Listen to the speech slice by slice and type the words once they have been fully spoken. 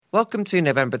Welcome to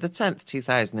November the 10th,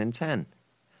 2010.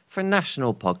 For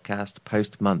National Podcast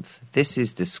Post Month, this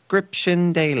is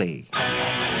Description Daily. Howdy,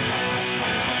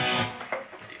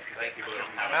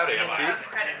 I'm Keith.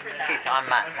 Keith, I'm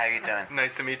Matt. How you doing?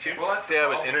 Nice to meet you. See, I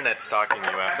was internet stalking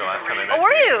you after last time I met Oh,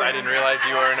 were you? because I didn't realize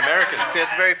you were an American. See,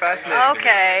 it's very fascinating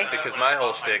Okay. to me because my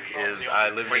whole shtick is I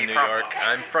lived Where in you New from? York.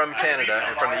 I'm from Canada.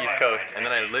 I'm from the East Coast. And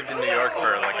then I lived in New York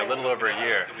for like a little over a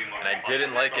year. And I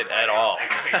didn't like it at all.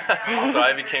 So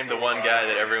I became the one guy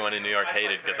that everyone in New York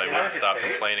hated because I wouldn't stop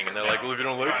complaining. And they're like, well, if you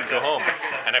don't like it, go home.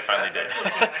 And I finally did.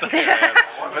 So here I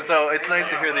am. But so it's nice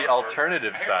to hear the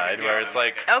alternative side where it's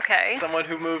like Okay. someone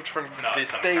who moved from the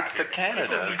States to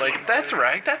Canada. It's like, that's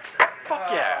right. That's, fuck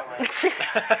yeah.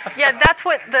 Yeah, that's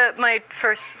what my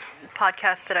first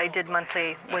podcast that I did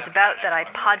monthly was about, that I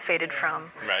pod-faded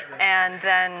from. Right. And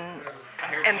then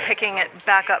am picking it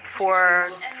back up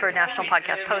for National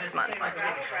Podcast Post Month.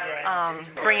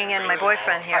 Bringing in my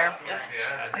boyfriend here,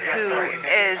 who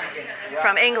is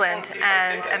from England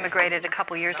and emigrated a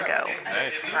couple years ago.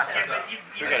 Nice. We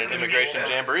got an immigration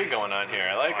jamboree going on here.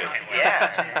 I like it.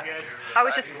 Yeah. I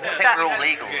was just I think we're all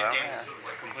legal, though. Yeah.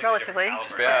 relatively.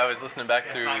 Yeah, I was listening back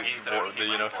through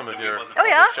some of your Oh,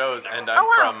 yeah? shows, and I'm Oh,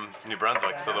 wow. from New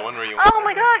Brunswick, so the one where you Oh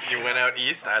my gosh. you went out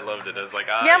east, I loved it. I was like,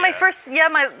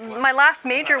 my last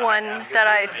major one that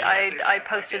I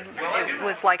posted, it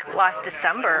was like last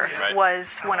December, Right.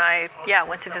 was when I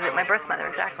went to visit my birth mother,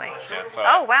 exactly. Yeah, so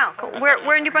Oh wow, cool.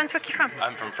 Where in New Brunswick you from?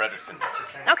 I'm from Fredericton,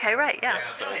 Okay, right,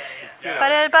 yeah. so it's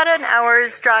About an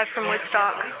hour's drive from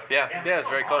Woodstock. it's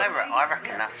very close. I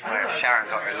reckon that's where Sharon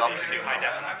got her lobster.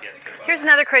 Here's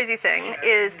another crazy thing,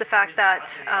 is the fact that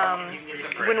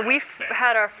when we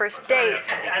had our first date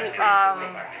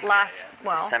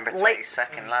December late.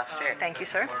 22nd last year. Thank you,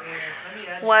 sir.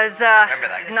 Was Remember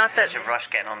that? 'Cause not it's that such a rush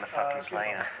getting on the fucking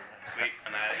plane.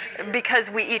 because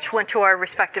we each went to our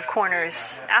respective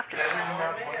corners after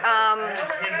that.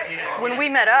 When we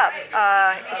met up,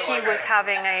 he was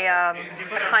having a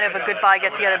kind of a goodbye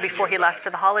get-together before he left for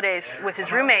the holidays with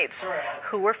his roommates,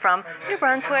 who were from New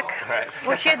Brunswick, Right.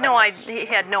 which he had no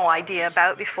idea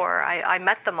about before I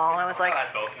met them all. And I was like,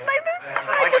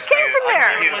 I just came from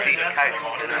I knew it there. was East Coast.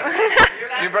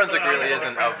 New Brunswick really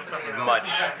isn't of much.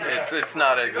 It's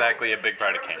not exactly a big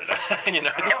part of Canada.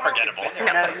 It's forgettable.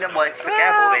 No, well, it's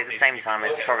forgettable, but at the same time,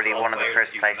 it's probably one of the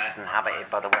first places inhabited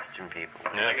by the Western people.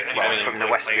 Yeah. Well, from the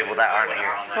Western people that aren't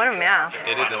here. One of them, yeah.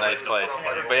 It is a nice place.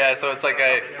 But yeah, so it's like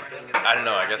I don't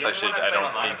know, I guess I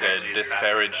don't mean to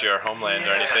disparage your homeland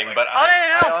or anything, but Oh,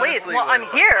 no, I please. honestly Well, I'm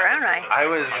was- here, aren't I? I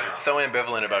was so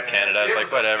ambivalent about Canada. I was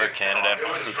like, whatever, Canada,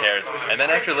 who cares? And then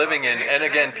after living in, and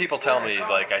again, people tell me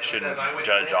like I shouldn't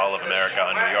judge all of America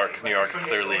on New York, because New York's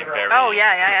clearly very Oh,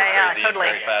 yeah, crazy totally.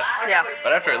 and very fast. Yeah.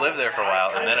 But after I lived there for a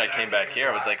while, and then I came back here,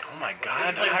 I was like, oh my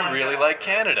god, I really like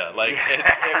Canada. Like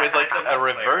it was like a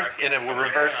reverse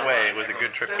way. It was a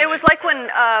good trip. To It was like when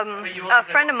a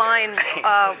friend of mine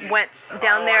went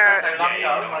down there.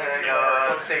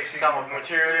 Save some of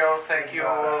material, thank you.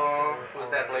 Who's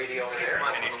that lady over there?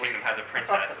 Each kingdom has a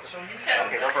princess.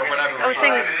 For whatever I was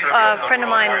saying a friend of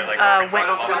mine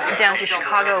went down to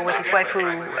Chicago with his wife, who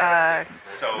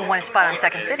won a spot on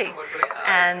Second City,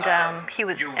 and he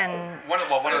was, and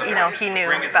he knew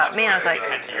about me, and I was like,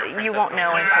 you won't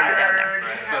know until you're down there.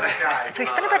 So he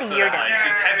spent about a year down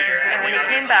there, and when he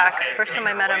came back, first time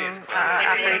I met him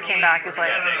after he came back, he was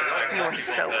like, you were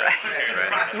so right.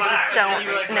 You just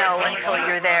don't know until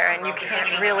you're there, and you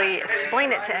can't really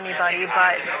explain it to anybody,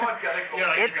 but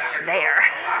it's there.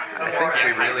 I think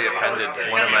we really offended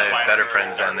one of my better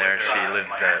friends down there. She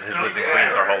has lived in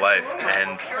Queens her whole life,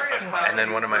 and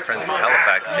then one of my friends from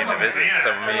Halifax came to visit. So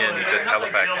me and this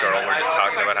Halifax girl were just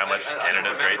talking about how much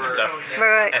Canada's great and stuff.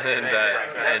 Right. And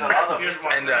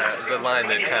the line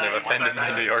that kind of offended my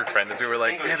New York friend is we were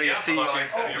like, yeah, but you see,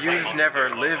 you've never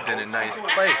lived in a nice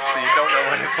place, so you don't know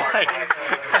what it's like.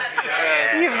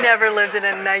 You've never lived in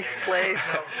a nice place.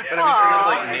 But I mean, she was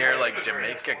like near like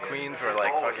Jamaica, Queens, where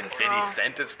like fucking 50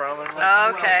 Cent is from. I'm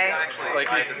like, Okay. Like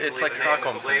it's like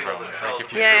Stockholm syndrome. It's like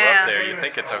if you grew Yeah. up there, you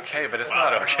think it's okay, but it's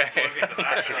not okay.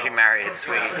 Especially if you marry a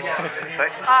Swede.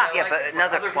 But but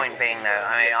another point being though,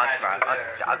 I mean,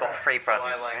 I got three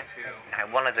brothers. Now,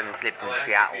 one of them's lived in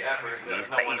Seattle.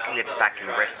 He lives back in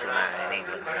Bristol now in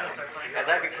England.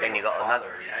 Then you got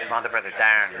my other brother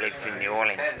Darren lives in New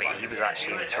Orleans, but he was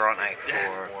actually in Toronto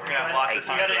now for 8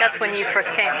 years. That's when you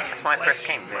first came. That's when I first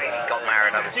came. We got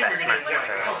married, I was best man. So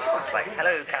it's like,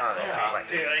 hello, Canada. I was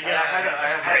like, it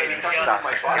really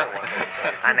sucks.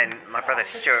 And then my brother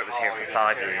Stuart was here for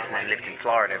 5 years and then lived in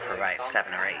Florida for about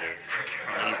 7 or 8 years.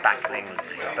 And he's back in England.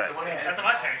 But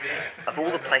of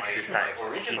all the places that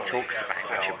he talks about,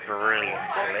 which are brilliant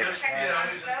to live,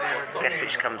 guess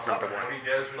which comes number one?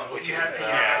 That's like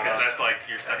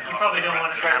your second. You probably don't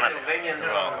want to try Pennsylvania.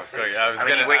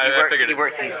 He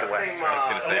works east to west. I was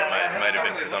going to say it might have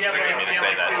been presumptuous of me to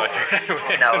say that, so I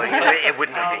figured No, it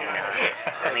wouldn't have been.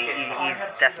 And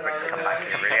he's desperate to come back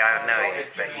here, really. I know he is,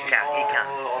 but he can't.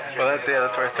 Well, that's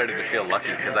where I started to feel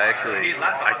lucky, because I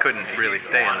couldn't really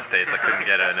stay in the States. I couldn't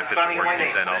get an official work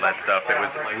visa and all that stuff. It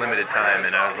was limited time,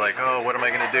 and I was like, oh, what am I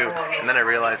going to do? And then I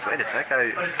realized, wait a sec,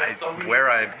 it's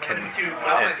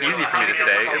easy for me to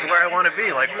stay is where I want to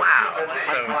be. Like, wow.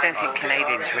 I don't think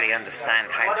Canadians really understand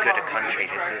how good a country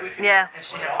this is. Yeah,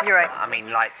 you're right. I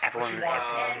mean, like everyone,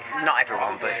 not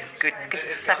everyone, but good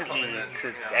 70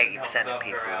 to 80% of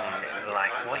people are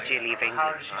like, why do you leave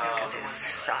England? Because it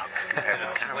sucks compared to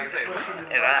Canada.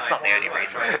 That's not the only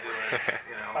reason.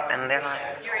 And they're like,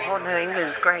 oh no,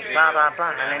 England's great, blah blah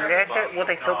blah. And then what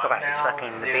they talk about is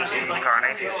fucking the beaches and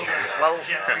coronations. Well,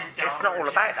 it's not all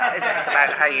about that, is it? It's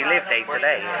about how you live day to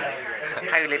day.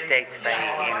 How you live day to day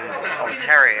in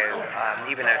Ontario,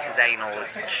 even though it's as anal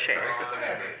as shit,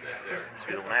 as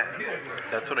we all know.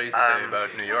 That's what I used to say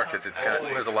about New York, is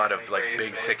there's a lot of like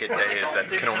big ticket days that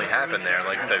can only happen there.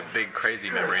 Like the big crazy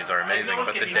memories are amazing,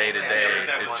 but the day to day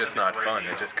is just not fun.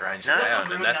 It just grinds you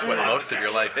down, and that's what most of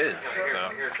your life is.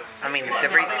 So, I mean, the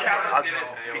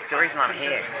reason I'm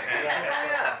here,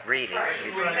 really,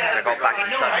 is because I got back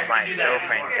in touch with my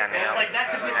ex-girlfriend, Danielle, and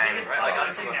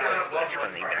she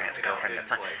wasn't even an ex-girlfriend at the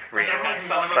time, really.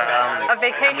 But A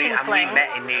vacation and fling. we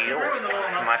met in New York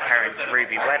for my parents'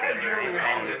 Ruby wedding, and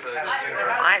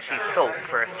I actually thought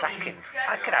for a second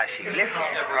I could actually live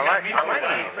here. I like New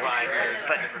York,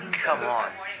 but come on,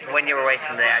 when you're away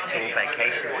from the actual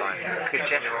vacation time, could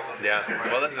you? yeah.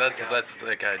 Well, that's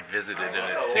like I visited, and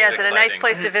it's Yeah, it's a nice exciting.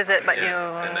 place to visit, but you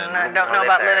and then don't know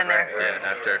about living there. Yeah,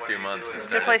 after a few months, it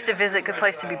Good place to visit, good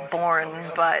place to be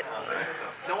born, but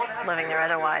living there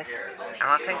otherwise. And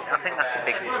I think that's a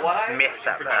big myth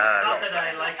that a lot of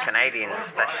Canadians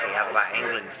especially have about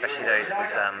England, especially those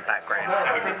with background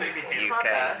from the UK.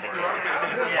 They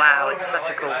think, wow, it's such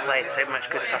a cool place, so much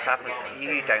good stuff happens.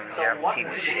 You haven't seen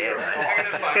the shit, man.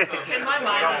 Because,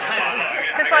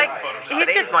 like, But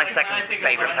it is my second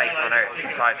favourite place on earth,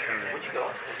 aside from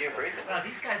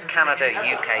Canada,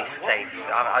 UK, States.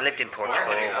 I lived in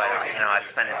Portugal, where I've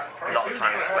spent a lot of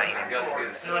time in Spain and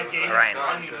around.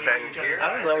 But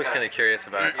I was always kind of curious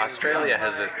about Australia.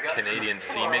 Has this Canadian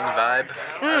seeming vibe.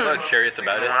 I was always curious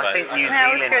about it, I but think New Yeah, I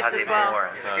was Zealand curious has as it well. more.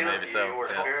 maybe so.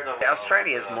 Yeah.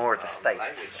 Australia is more the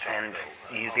States, and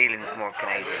New Zealand's more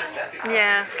Canadian.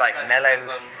 yeah. It's like mellow,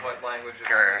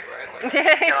 grr. Do you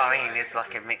know what I mean? It's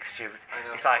like a mixture.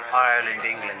 It's like Ireland,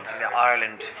 England.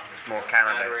 Ireland is more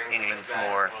Canada, England's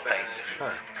more States.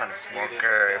 It's kind of more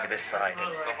grr over this side,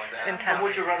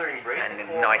 Intense. and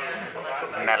nice,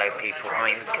 sort of mellow people. I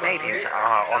mean, Canadians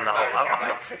are on the whole. I've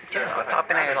not seen, I've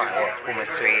been here like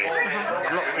almost 3 years.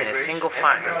 I've not seen a single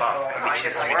fight in a bar, which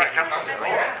is ridiculous. I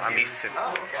mean, I'm used to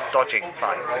dodging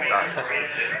fights and bars.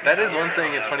 That is one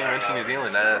thing. It's funny you mention New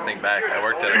Zealand. Now that I think back, I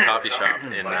worked at a coffee shop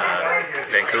in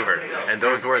Vancouver, and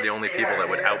those were the only people that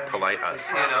would out-polite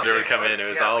us. They would come in, it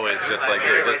was always just like,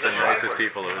 they're just the nicest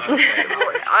people. It was insane.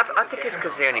 I think it's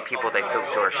because the only people they talk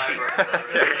to are sheep,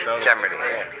 generally.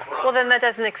 Well, then that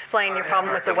doesn't explain your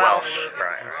problem with the Welsh.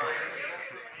 Right.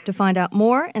 To find out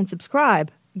more and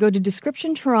subscribe, go to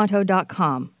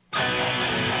descriptiontoronto.com.